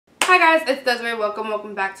Hi guys, it's Desiree.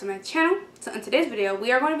 Welcome back to my channel. So in today's video, we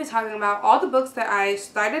are going to be talking about all the books that I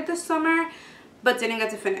started this summer but didn't get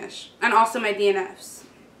to finish, and also my DNFs.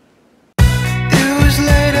 It was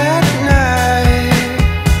late at night.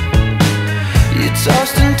 You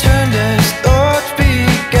tossed and turned as thoughts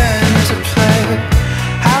began to play.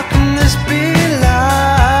 How can this be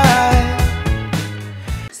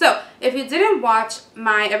life? So if you didn't watch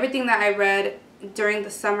my everything that I read during the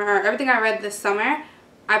summer, or everything I read this summer,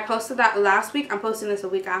 I posted that last week. I'm posting this a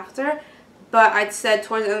week after, but I said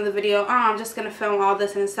towards the end of the video, I'm just going to film all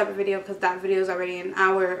this in a separate video because that video is already an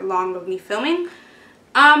hour long of me filming.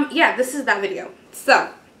 Yeah, this is that video.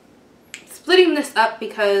 So, splitting this up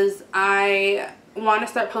because I want to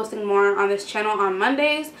start posting more on this channel on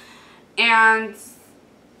Mondays, and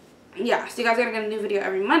yeah, so you guys are going to get a new video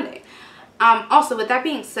every Monday. Also, with that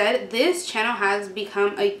being said, this channel has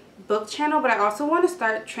become a book channel, but I also want to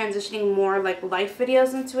start transitioning more like life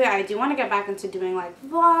videos into it. I do want to get back into doing like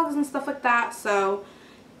vlogs and stuff like that, so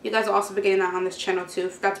you guys will also be getting that on this channel too.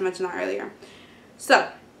 Forgot to mention that earlier. So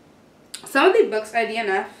some of the books I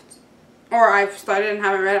DNF'd, or I've started and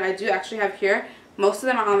haven't read, I do actually have here. Most of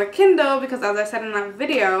them are on the Kindle because, as I said in that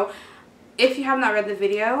video, if you have not read the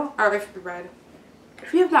video, or if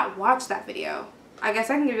you have not watched that video, I guess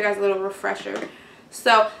I can give you guys a little refresher.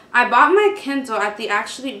 So I bought my Kindle at the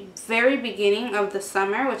actually very beginning of the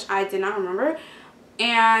summer, which I did not remember.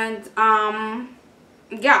 And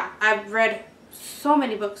yeah, I've read so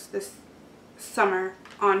many books this summer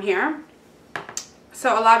on here.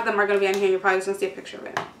 So a lot of them are going to be on here. You're probably just going to see a picture of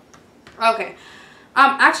it. Okay.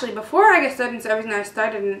 Actually, before I get started into everything I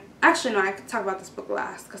started, and actually no, I could talk about this book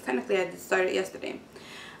last because technically I did start it yesterday.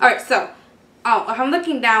 Alright, so if I'm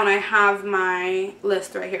looking down, I have my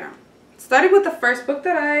list right here. Starting with the first book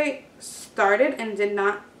that I started and did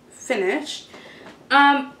not finish,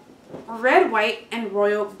 Red, White, and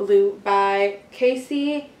Royal Blue by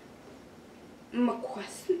Casey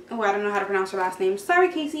McQuestion. Oh, I don't know how to pronounce her last name. Sorry,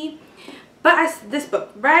 Casey. But this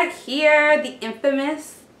book right here, the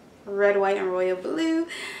infamous Red, White, and Royal Blue.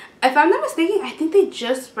 If I'm not mistaken, I think they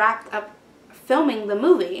just wrapped up filming the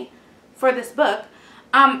movie for this book.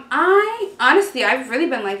 I've really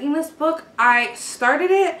been liking this book. I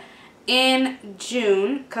started it in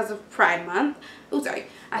June because of Pride Month.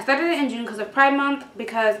 I started it in June because of Pride Month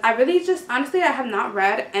because I really just, honestly, I have not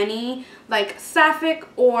read any like sapphic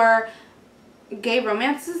or gay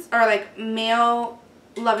romances or like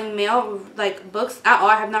loving male like books at all.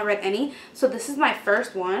 I have not read any, so this is my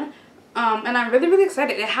first one, and I'm really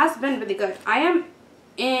excited. It has been really good. Honestly,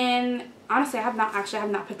 I have not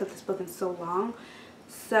picked up this book in so long.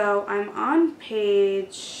 So I'm on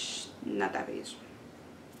page, not that page.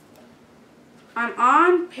 I'm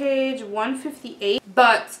on page 158,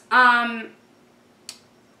 but I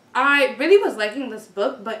really was liking this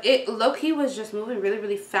book, but it low-key was just moving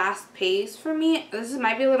really fast paced for me. This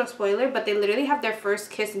might be a little spoiler, but they literally have their first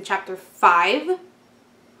kiss in chapter 5.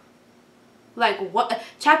 Like, what?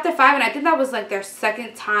 Chapter 5, and I think that was like their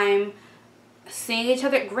second time seeing each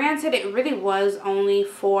other. Granted, it really was only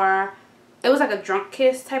for, it was like a drunk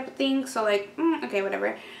kiss type of thing, so like, okay,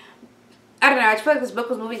 whatever. I don't know, I just feel like this book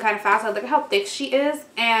was moving kind of fast. Look at how thick she is,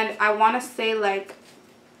 and I want to say like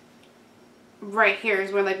right here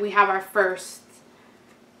is where like we have our first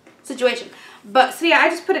situation. But so yeah, I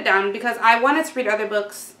just put it down because I wanted to read other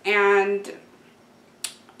books, and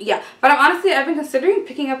yeah. But I've been considering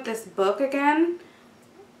picking up this book again.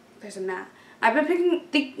 There's a gnat. I've been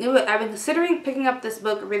considering picking up this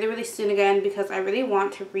book really soon again because I really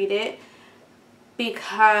want to read it,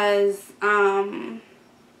 because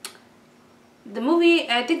the movie,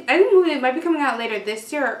 I think the movie might be coming out later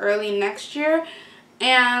this year or early next year,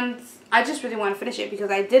 and I just really want to finish it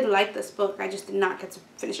because I did like this book. I just did not get to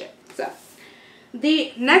finish it. So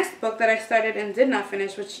the next book that I started and did not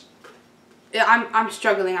finish, which I'm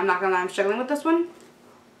struggling. I'm not gonna lie, I'm struggling with this one.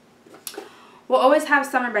 We'll Always Have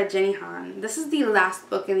Summer by Jenny Han. This is the last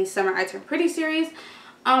book in the Summer I Turn Pretty series,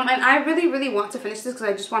 and I really want to finish this because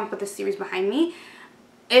I just want to put this series behind me.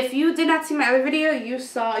 If you did not see my other video, you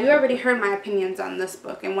already heard my opinions on this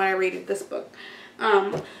book and what I rated this book.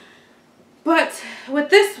 But with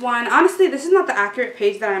this one, honestly, this is not the accurate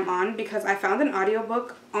page that I'm on because I found an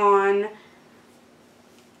audiobook on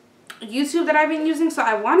YouTube that I've been using. So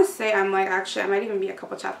I want to say I'm like, actually, I might even be a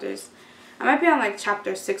couple chapters. I might be on like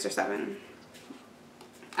chapter 6 or 7.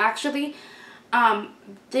 Actually,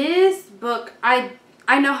 this book, I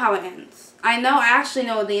know how it ends. I actually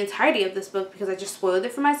know the entirety of this book because I just spoiled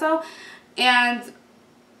it for myself. And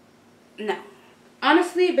no.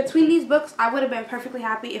 Honestly, between these books, I would have been perfectly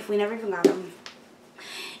happy if we never even got them.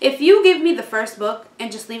 If you give me the first book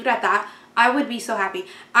and just leave it at that, I would be so happy.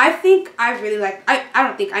 I think I really like, I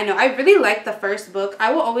don't think, I know. I really like the first book.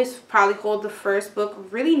 I will always probably hold the first book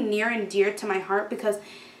really near and dear to my heart because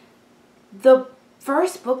the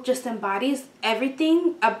first book just embodies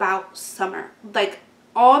everything about summer. Like,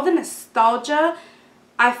 all the nostalgia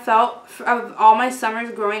I felt of all my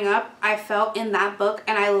summers growing up, I felt in that book,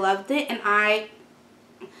 and I loved it, and I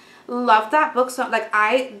loved that book. So, like,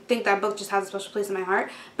 I think that book just has a special place in my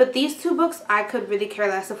heart. But these two books, I could really care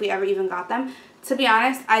less if we ever even got them. To be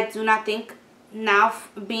honest, I do not think now,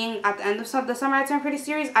 being at the end of the Summer I Turned Pretty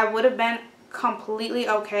series, I would have been completely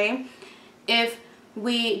okay if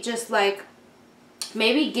we just, like,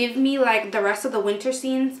 maybe give me, like, the rest of the winter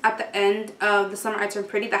scenes at the end of the Summer I Turned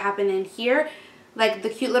Pretty that happened in here. Like, the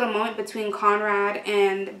cute little moment between Conrad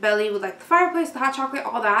and Belly with, like, the fireplace, the hot chocolate,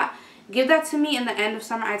 all that. Give that to me in the end of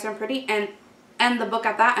Summer I Turned Pretty and end the book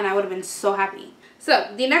at that, and I would have been so happy. So,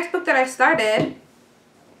 the next book that I started,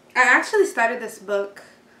 I actually started this book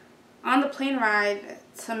on the plane ride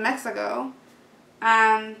to Mexico.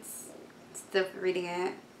 And still reading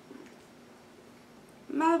it.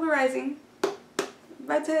 Malibu Rising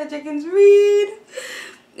by Taylor Jenkins Reid.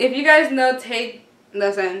 If you guys know,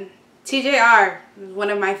 listen, TJR is one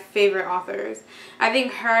of my favorite authors. I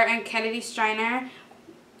think her and Kennedy Striner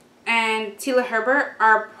and Tila Herbert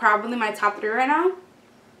are probably my top 3 right now.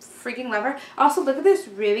 Freaking love her. Also, look at this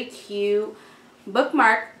really cute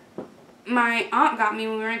bookmark my aunt got me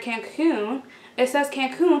when we were in Cancun. It says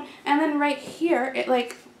Cancun, and then right here it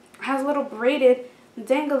like has a little braided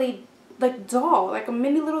dangly like doll, like a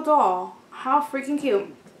mini little doll. How freaking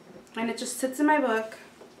cute. And it just sits in my book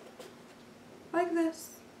like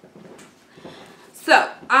this.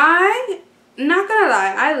 So, I'm not gonna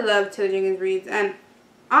lie, I love Taylor Jenkins Reid, and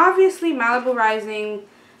obviously Malibu Rising,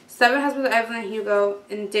 Seven Husbands of Evelyn Hugo,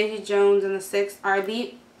 and Daisy Jones and the Six are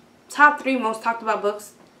the top 3 most talked about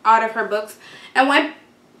books out of her books. And when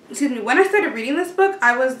I started reading this book,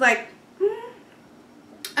 I was like,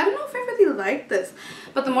 I don't know if I really like this.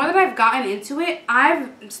 But the more that I've gotten into it,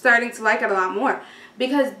 I'm starting to like it a lot more.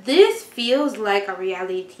 Because this feels like a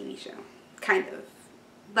reality TV show. Kind of.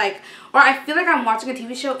 Like, or I feel like I'm watching a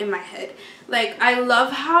TV show in my head. Like, I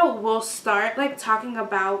love how we'll start, like, talking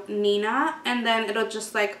about Nina, and then it'll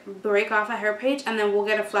just, like, break off at her page, and then we'll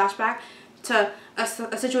get a flashback to a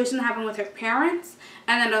situation that happened with her parents,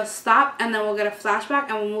 and then it'll stop, and then we'll get a flashback,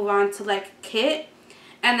 and we'll move on to, like, Kit,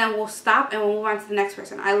 and then we'll stop, and we'll move on to the next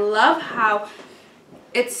person. I love how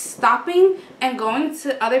it's stopping and going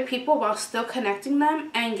to other people while still connecting them,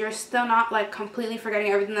 and you're still not, like, completely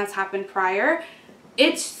forgetting everything that's happened prior.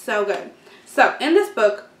 It's so good. So, in this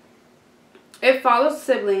book, it follows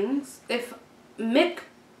siblings. If Mick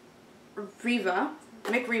Riva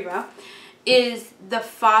is the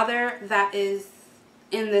father that is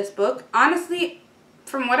in this book. Honestly,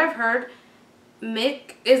 from what I've heard,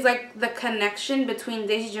 Mick is like the connection between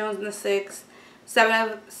Daisy Jones and the Six,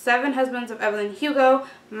 Seven Husbands of Evelyn Hugo,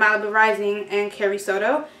 Malibu Rising, and Carrie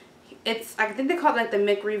Soto. I think they call it like the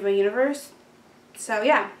Mick Riva universe. So,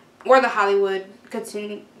 yeah. Or the Hollywood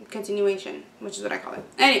continuation, which is what I call it.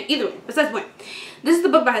 Anyway, either way, besides the point. This is the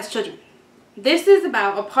book about his children. This is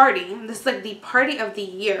about a party. This is like the party of the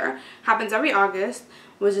year. Happens every August,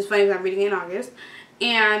 which is funny because I'm reading it in August.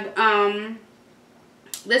 And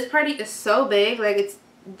this party is so big, like it's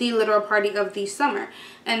the literal party of the summer.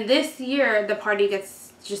 And this year, the party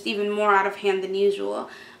gets just even more out of hand than usual.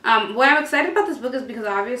 What I'm excited about this book is because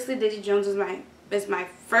obviously Daisy Jones is my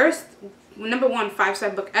first #1 5-star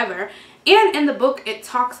book ever, and in the book it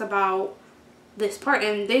talks about this part,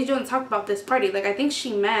 and Daisy Jones talked about this party. Like, I think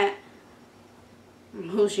she met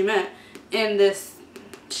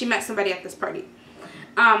somebody at this party.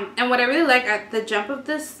 And what I really like at the jump of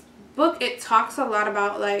this book, it talks a lot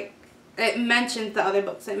about, like, it mentions the other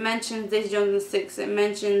books. It mentions Daisy Jones and the Six. It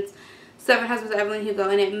mentions Seven Husbands of Evelyn Hugo,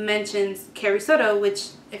 and it mentions Carrie Soto,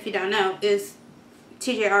 which, if you don't know, is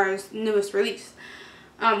TJR's newest release.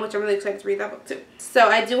 Which I'm really excited to read that book too. So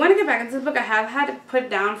I do want to get back into this book. I have had it put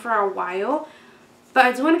down for a while, but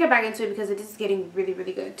I do want to get back into it because it is getting really,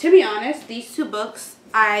 really good. To be honest, these 2 books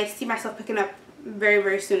I see myself picking up very,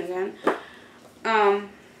 very soon again.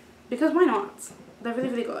 Because why not? They're really,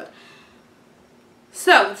 really good.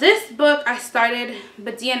 So this book I started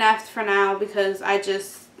but DNF'd for now because I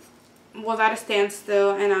just was at a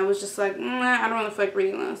standstill and I was just like, I don't really feel like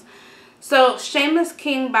reading this. So Shameless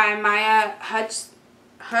King by Maya Hudge,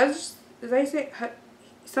 is that how you say it?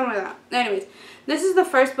 Something like that. Anyways, this is the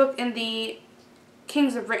first book in the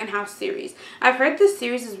Kings of Rittenhouse series. I've heard this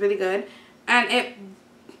series is really good, and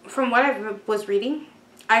from what I was reading,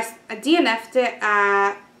 I DNF'd it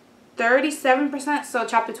at 37%, so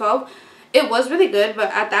chapter 12. It was really good, but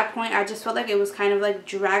at that point I just felt like it was kind of like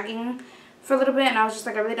dragging for a little bit, and I was just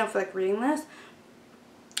like, I really don't feel like reading this.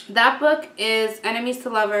 That book is Enemies to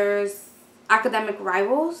Lovers, Academic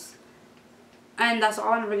Rivals, and that's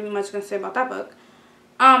all I'm really much going to say about that book.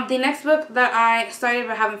 The next book that I started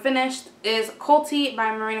but haven't finished is Culty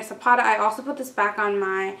by Marina Zapata. I also put this back on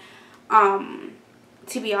my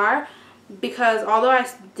TBR because although I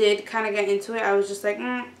did kind of get into it, I was just like,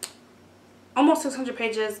 almost 600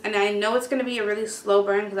 pages, and I know it's going to be a really slow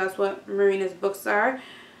burn because that's what Marina's books are.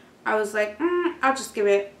 I was like, I'll just give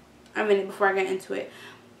it a minute before I get into it.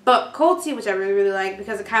 But Culty, which I really, really like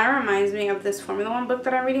because it kind of reminds me of this Formula One book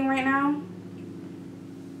that I'm reading right now.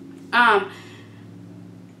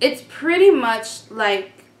 It's pretty much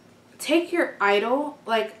like, take your idol,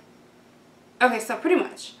 like, okay, so pretty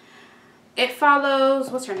much it follows,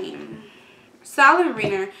 what's her name? Sal and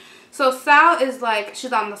Marina. So Sal is like,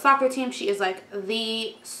 she's on the soccer team. She is like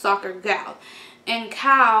the soccer gal. And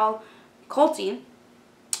Culty,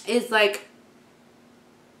 is like,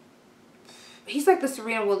 he's like the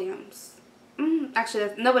Serena Williams. Actually,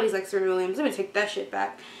 nobody's like Serena Williams. Let me take that shit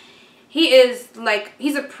back. He is like,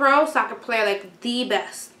 he's a pro soccer player, like the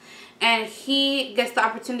best. And he gets the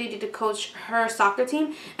opportunity to coach her soccer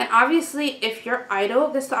team. And obviously, if your idol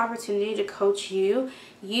gets the opportunity to coach you,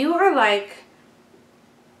 you are like,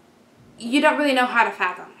 you don't really know how to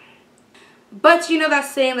fathom. But you know that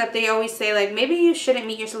saying that they always say, like, maybe you shouldn't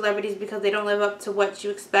meet your celebrities because they don't live up to what you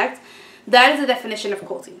expect. That is the definition of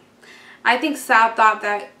Culty. I think Sal thought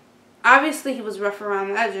that, obviously he was rough around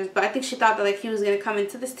the edges, but I think she thought that like he was going to come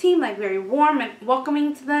into this team like very warm and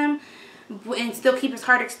welcoming to them and still keep his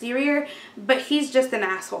hard exterior, but he's just an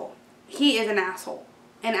asshole. He is an asshole.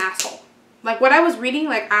 An asshole. Like what I was reading,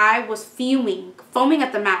 like I was foaming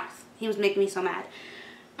at the mouth. He was making me so mad.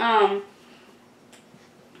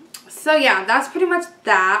 So yeah, that's pretty much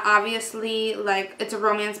that. Obviously, like, it's a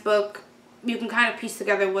romance book. You can kind of piece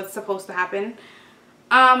together what's supposed to happen.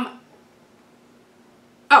 Oh,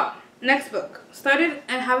 next book. Started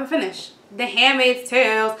and haven't finished. The Handmaid's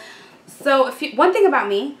Tale. So, one thing about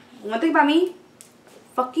me,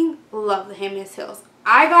 fucking love The Handmaid's Tale.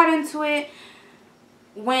 I got into it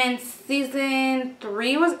when season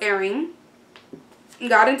 3 was airing.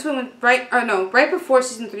 Got into it when, right before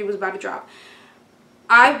season 3 was about to drop.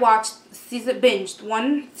 I watched binged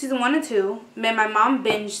season 1 and 2. Made my mom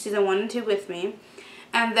binge season 1 and 2 with me,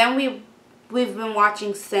 and then we've been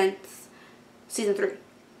watching since season 3.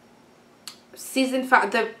 Season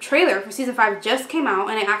 5, the trailer for season 5 just came out,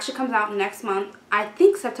 and it actually comes out next month. I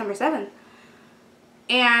think September 7th.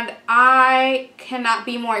 And I cannot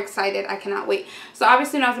be more excited. I cannot wait. So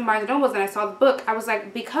obviously when I was in Barnes & Noble and I saw the book, I was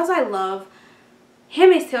like, because I love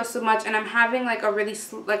Handmaid's Tale so much, and I'm having like a really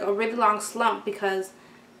long slump because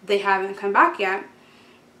they haven't come back yet,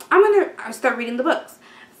 I'm gonna start reading the books.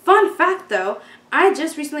 Fun fact though, I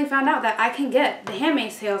just recently found out that I can get The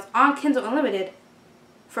Handmaid's Tale on Kindle Unlimited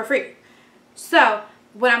for free. So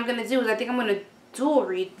what I'm gonna do is I think I'm gonna dual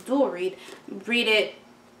read the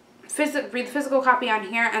physical copy on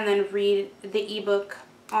here and then read the ebook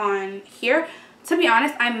on here. To be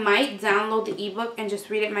honest, I might download the ebook and just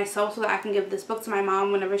read it myself so that I can give this book to my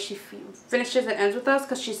mom whenever she finishes and ends with us,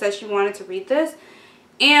 because she said she wanted to read this.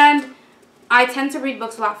 And I tend to read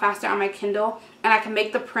books a lot faster on my Kindle, and I can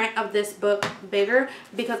make the print of this book bigger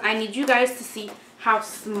because I need you guys to see how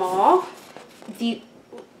small the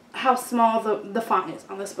font is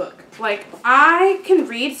on this book. Like, I can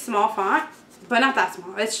read small font, but not that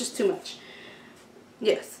small. It's just too much.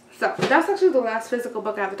 Yes. So, that's actually the last physical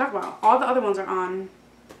book I have to talk about. All the other ones are on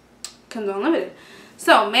Kindle Unlimited.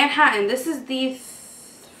 So, Manhattan. This is the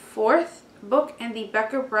 4th book in the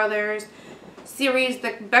Becker Brothers series.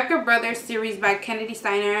 The Becker Brothers series by Kennedy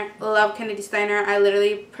Steiner. Love Kennedy Steiner. I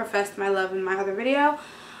literally professed my love in my other video.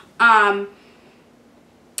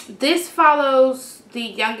 This follows the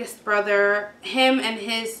youngest brother, him and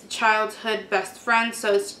his childhood best friend.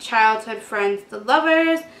 So, it's childhood friends, the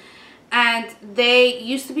lovers. And they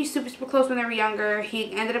used to be super, super close when they were younger.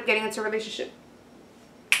 He ended up getting into a relationship.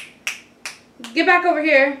 Get back over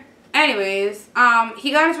here. Anyways,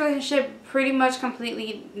 he got into a relationship, pretty much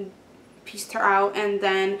completely pieced her out. And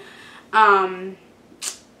then, now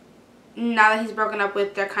that he's broken up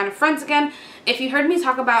with, they're kind of friends again. If you heard me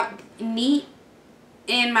talk about Neat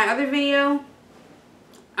in my other video,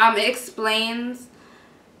 it explains,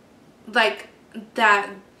 like, that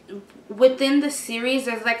within the series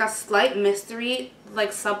there's like a slight mystery,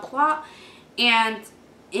 like, subplot, and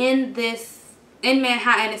in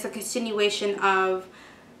Manhattan it's a continuation of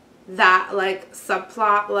that, like,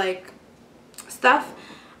 subplot, like, stuff.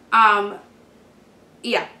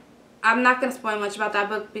 Yeah, I'm not gonna spoil much about that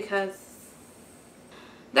book because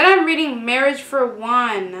Then I'm reading Marriage for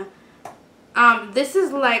One. This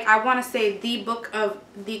is like, I want to say, the book of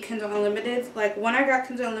the Kindle Unlimited. Like, when I got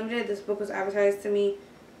Kindle Unlimited, this book was advertised to me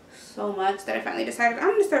so much that I finally decided I'm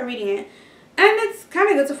going to start reading it. And it's kind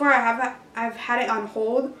of good so far. I've had it on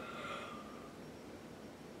hold.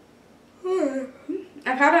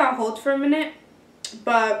 I've had it on hold for a minute,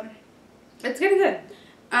 but it's getting good.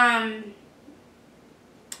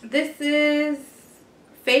 This is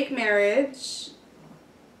Fake Marriage.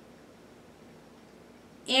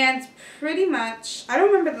 And pretty much, I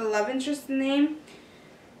don't remember the love interest's name.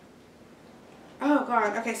 Oh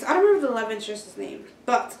god, okay, so I don't remember the love interest's name.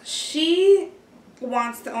 But she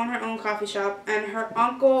wants to own her own coffee shop, and her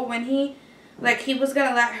uncle, when he was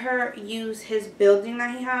gonna let her use his building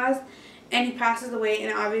that he has, and he passes away,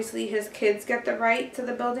 and obviously his kids get the right to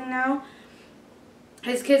the building now.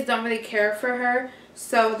 His kids don't really care for her,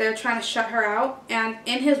 so they're trying to shut her out. And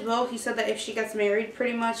in his will, he said that if she gets married,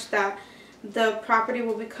 pretty much that the property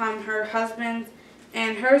will become her husband's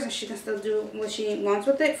and hers, and she can still do what she wants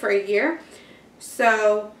with it for a year.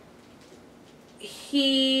 So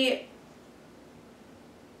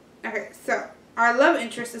so our love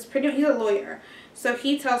interest is he's a lawyer. So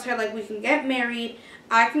he tells her, like, we can get married,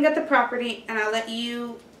 I can get the property, and I'll let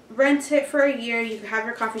you rent it for a year, you can have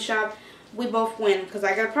your coffee shop, we both win, because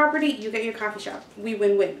I get a property, you get your coffee shop, we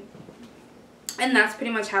win-win. And that's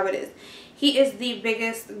pretty much how it is. He is the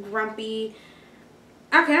biggest grumpy,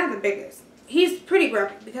 okay, not the biggest, he's pretty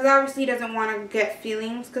grumpy, because obviously he doesn't want to get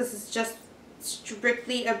feelings, because it's just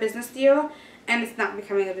strictly a business deal, and it's not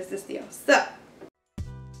becoming a business deal. So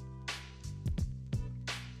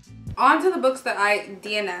on to the books that I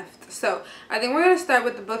DNF'd. So I think we're going to start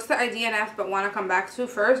with the books that I DNF'd but want to come back to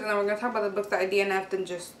first, and then we're going to talk about the books that I DNF'd and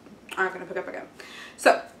just aren't going to pick up again.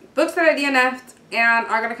 So books that I DNF'd and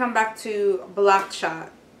are going to come back to Blockshot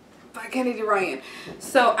by Kennedy Ryan.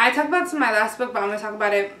 So I talked about this in my last book, but I'm going to talk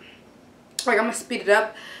about it, like, I'm going to speed it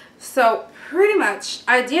up. So pretty much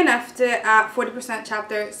I DNF'd it at 40%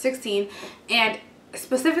 chapter 16, and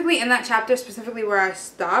specifically in that chapter, specifically where I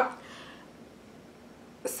stopped,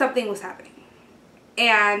 something was happening.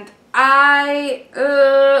 And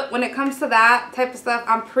when it comes to that type of stuff,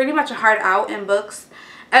 I'm pretty much a hard out in books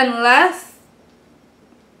unless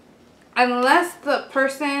the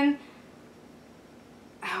person,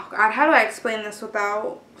 oh god, how do I explain this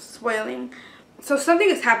without spoiling? So something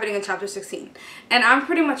is happening in chapter 16, and I'm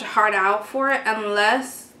pretty much a hard out for it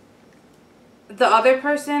unless the other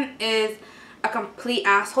person is a complete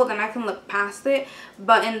asshole, then I can look past it.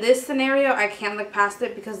 But in this scenario, I can't look past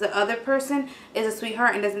it because the other person is a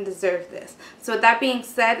sweetheart and doesn't deserve this. So with that being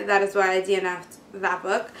said, that is why I DNF'd that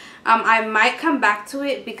book. I might come back to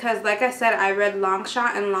it because, like I said, I read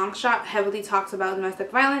Longshot, and Longshot heavily talks about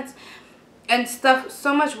domestic violence and stuff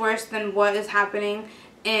so much worse than what is happening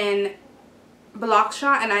in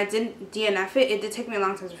Blockshot, and I didn't DNF it. It did take me a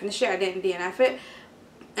long time to finish it. I didn't DNF it.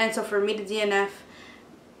 And so for me to DNF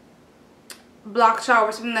Blockshot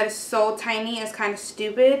or something that is so tiny is kind of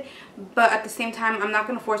stupid, but at the same time, I'm not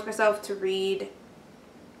going to force myself to read.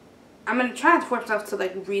 I'm going to try not to force myself to,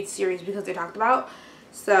 like, read series because they talked about.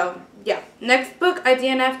 So yeah, next book I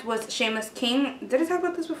DNF'd was Shameless King. Did I talk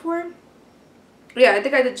about this before? Yeah, I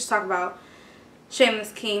think I did just talk about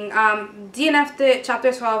Shameless King. DNF'd it,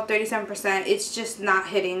 chapter 12, 37%. It's just not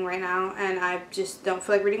hitting right now, and I just don't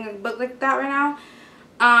feel like reading a book like that right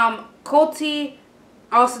now. Colty,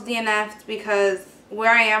 also DNF'd because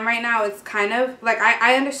where I am right now, it's kind of, like,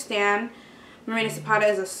 I understand Marina Zapata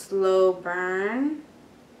is a slow burn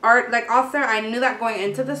author. I knew that going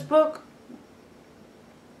into this book.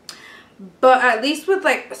 But at least with,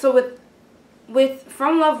 like, so with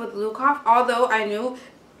From Love with Lukoff, although I knew,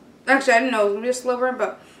 actually I didn't know it was going to be a slow burn,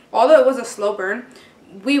 but although it was a slow burn,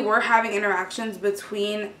 we were having interactions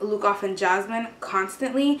between Lukoff and Jasmine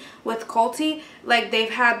constantly. With Colty, like, they've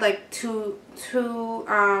had, like, two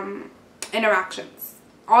interactions.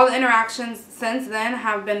 All the interactions since then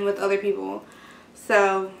have been with other people.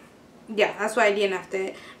 So yeah, that's why I DNF'd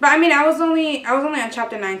it. But I mean, I was only on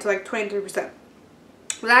chapter 9 to like 23%.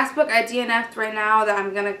 Last book I DNF'd right now that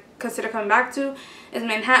I'm gonna consider coming back to is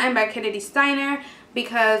Manhattan by Kennedy Steiner,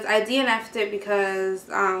 because I DNF'd it because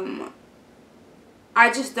I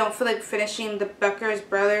just don't feel like finishing the Becker's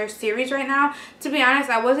Brothers series right now. To be honest,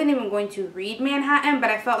 I wasn't even going to read Manhattan, but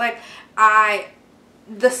I felt like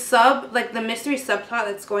the mystery subplot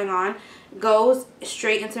that's going on goes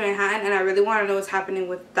straight into Manhattan, and I really want to know what's happening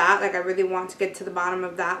with that. Like, I really want to get to the bottom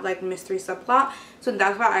of that, like, mystery subplot. So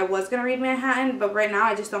that's why I was going to read Manhattan, but right now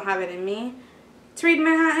I just don't have it in me to read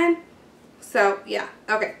Manhattan. So yeah,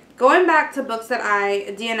 okay. Going back to books that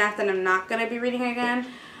I DNF'd and I'm not going to be reading again.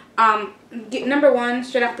 Number one,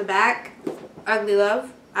 straight off the back, Ugly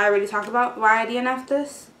Love. I already talked about why I DNF'd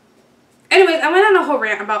this. Anyways, I went on a whole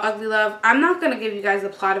rant about Ugly Love. I'm not going to give you guys the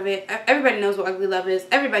plot of it. Everybody knows what Ugly Love is.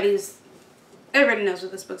 Everybody knows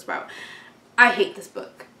what this book's about. I hate this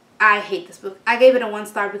book. I hate this book. I gave it a 1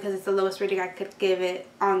 star because it's the lowest rating I could give it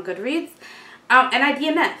on Goodreads. And I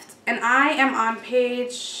DNF'd. And I am on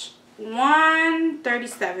page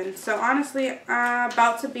 137. So honestly,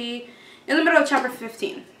 about to be in the middle of chapter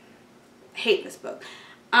 15. Hate this book.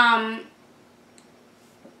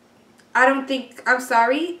 I don't think, I'm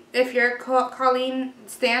sorry if you're Colleen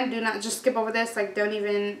Stan, do not just skip over this, like don't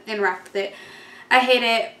even interact with it. I hate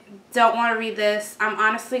it, don't want to read this. I'm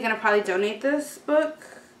honestly going to probably donate this book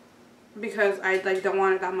because I like don't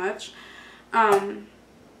want it that much.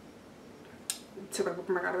 Took my book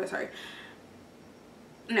from my god, sorry.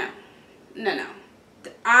 No.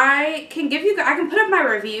 I can put up my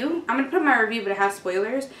review. I'm going to put up my review, but it has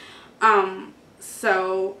spoilers.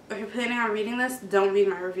 So if you're planning on reading this, don't read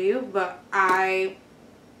my review, but no,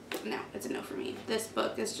 it's a no for me. This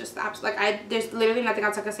book is just absolute, like there's literally nothing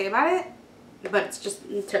else I can say about it, but it's just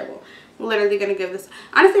terrible. I'm literally gonna give this,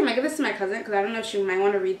 honestly I might give this to my cousin because I don't know if she might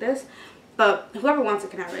want to read this, but whoever wants it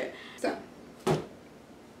can have it. So,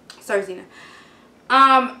 sorry Zena.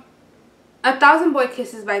 1,000 Boy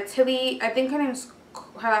Kisses by Tilly, I think her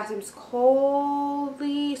last name's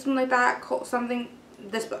Coley, something like that,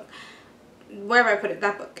 this book. Wherever I put it,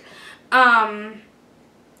 that book.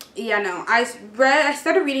 Yeah, no. I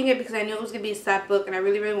started reading it because I knew it was going to be a sad book. And I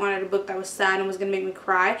really, really wanted a book that was sad and was going to make me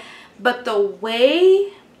cry. But the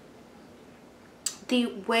way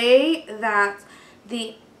that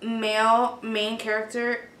the male main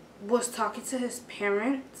character was talking to his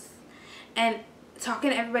parents and talking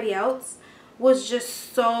to everybody else was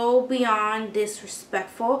just so beyond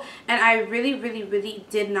disrespectful. And I really, really, really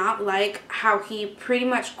did not like how he pretty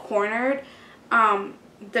much cornered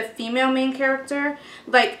the female main character,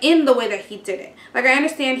 like in the way that he did it. Like I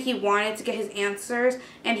understand he wanted to get his answers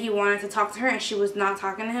and he wanted to talk to her and she was not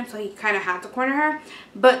talking to him, so he kind of had to corner her.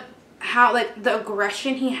 But how, like, the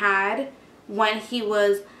aggression he had when he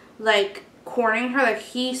was like cornering her, like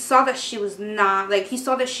he saw that she was not, like he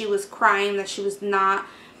saw that she was crying, that she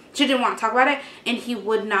didn't want to talk about it, and he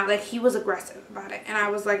would not, like he was aggressive about it. And I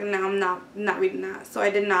was like, no, I'm not reading that. So I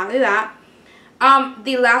did not do that.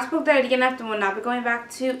 The last book that I DNF'd and will not be going back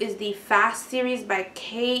to is the Fast series by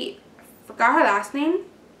Kate. Forgot her last name.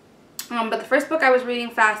 But the first book I was reading,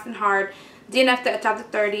 Fast and Hard, DNF'd at chapter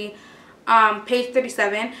 30, page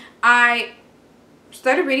 37. I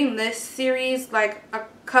started reading this series like a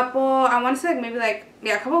couple weeks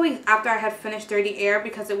after I had finished Dirty Air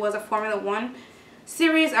because it was a Formula 1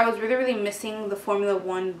 series. I was really, really missing the Formula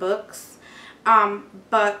 1 books.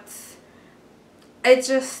 But it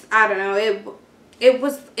just, I don't know,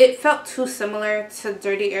 it felt too similar to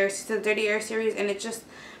Dirty Air series, and it just,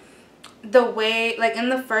 the way, like in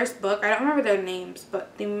the first book, I don't remember their names,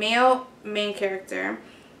 but the male main character,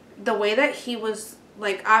 the way that he was,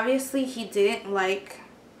 like, obviously he didn't like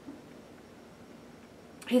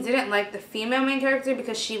the female main character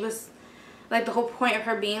because she was, like, the whole point of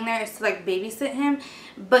her being there is to, like, babysit him.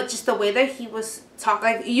 But just the way that he was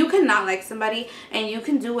like, you cannot like somebody and you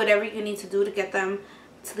can do whatever you need to do to get them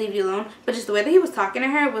to leave you alone. But just the way that he was talking to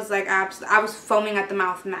her was, like, I was foaming at the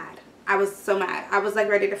mouth mad. I was so mad. I was, like,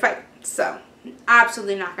 ready to fight. So,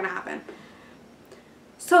 absolutely not going to happen.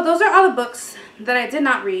 So, those are all the books that I did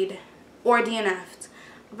not read or DNF'd.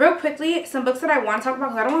 Real quickly, some books that I want to talk about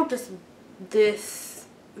because I don't want this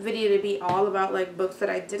video to be all about, like, books that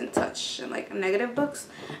I didn't touch and, like, negative books.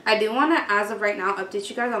 I do want to, as of right now, update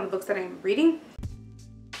you guys on the books that I'm reading.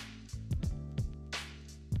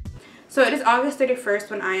 So it is August 31st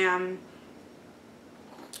when I am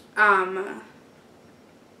damn,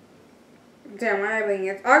 why am I blinking?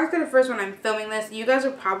 It's August 31st when I'm filming this. You guys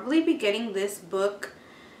will probably be getting this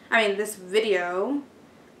this video.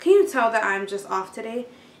 Can you tell that I'm just off today?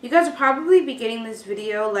 You guys will probably be getting this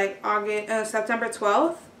video like September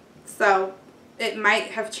 12th. So it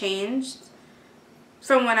might have changed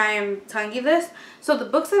from when I am telling you this. So the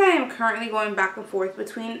books that I am currently going back and forth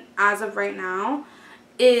between as of right now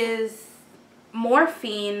is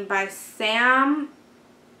Morphine by Sam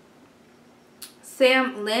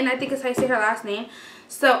Lynn, I think is how you say her last name.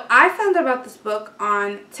 So I found out about this book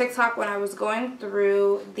on TikTok when I was going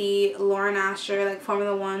through the Lauren Asher, like,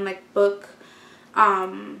 Formula 1, like, book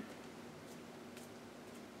hashtag.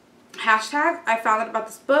 I found out about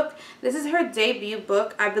this book. This is her debut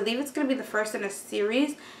book. I believe it's going to be the first in a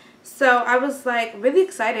series. So I was, like, really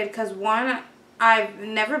excited because, one, I've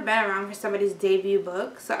never been around for somebody's debut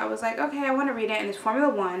book, so I was like, okay, I want to read it, and it's Formula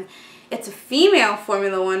One. It's a female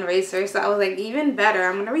Formula One racer, so I was like, even better,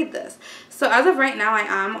 I'm going to read this. So as of right now, I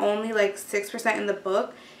am only like 6% in the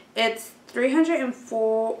book. It's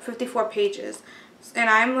 354 pages, and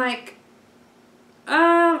I'm like,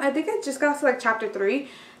 I think I just got to like chapter 3,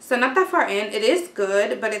 so not that far in. It is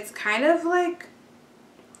good, but it's kind of like,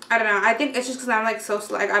 I don't know, I think it's just because I'm like so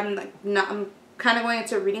slow, like I'm kind of going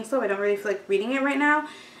into reading slow. I don't really feel like reading it right now.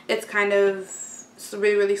 It's kind of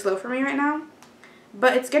really slow for me right now,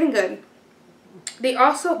 but it's getting good.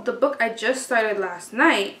 The book I just started last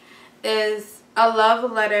night is A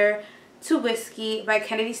Love Letter to Whiskey by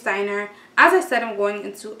Kennedy Steiner. As I said, I'm going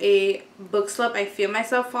into a book slump. I feel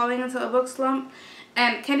myself falling into a book slump,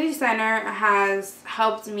 and Kennedy Steiner has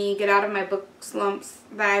helped me get out of my book slumps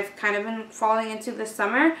that I've kind of been falling into this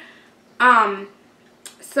summer.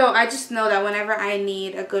 So I just know that whenever I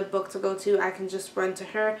need a good book to go to, I can just run to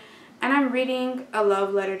her. And I'm reading A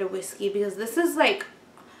Love Letter to Whiskey because this is like,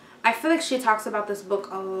 I feel like she talks about this book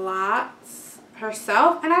a lot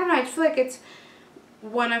herself. And I don't know, I feel like it's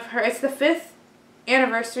one of her, it's the 5th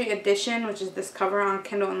anniversary edition, which is this cover on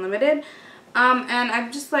Kindle Unlimited. And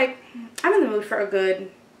I'm just like, I'm in the mood for a good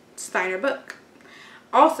Steiner book.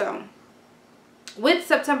 Also, with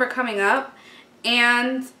September coming up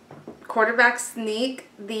and Quarterback Sneak,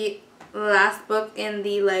 the last book in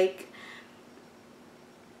the like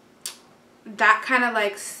that kind of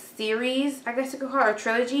like series, I guess you could call it, or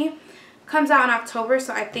trilogy, comes out in October.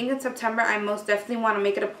 So I think in September I most definitely want to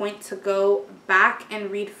make it a point to go back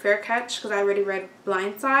and read Fair Catch, because I already read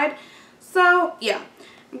Blindside. So yeah,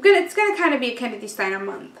 it's gonna kind of be a Kennedy Steiner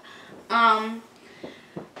month.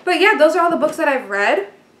 But yeah, those are all the books that I've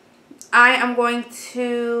read. I am going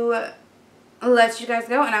to let you guys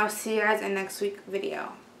go, and I will see you guys in next week's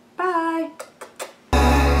video. Bye!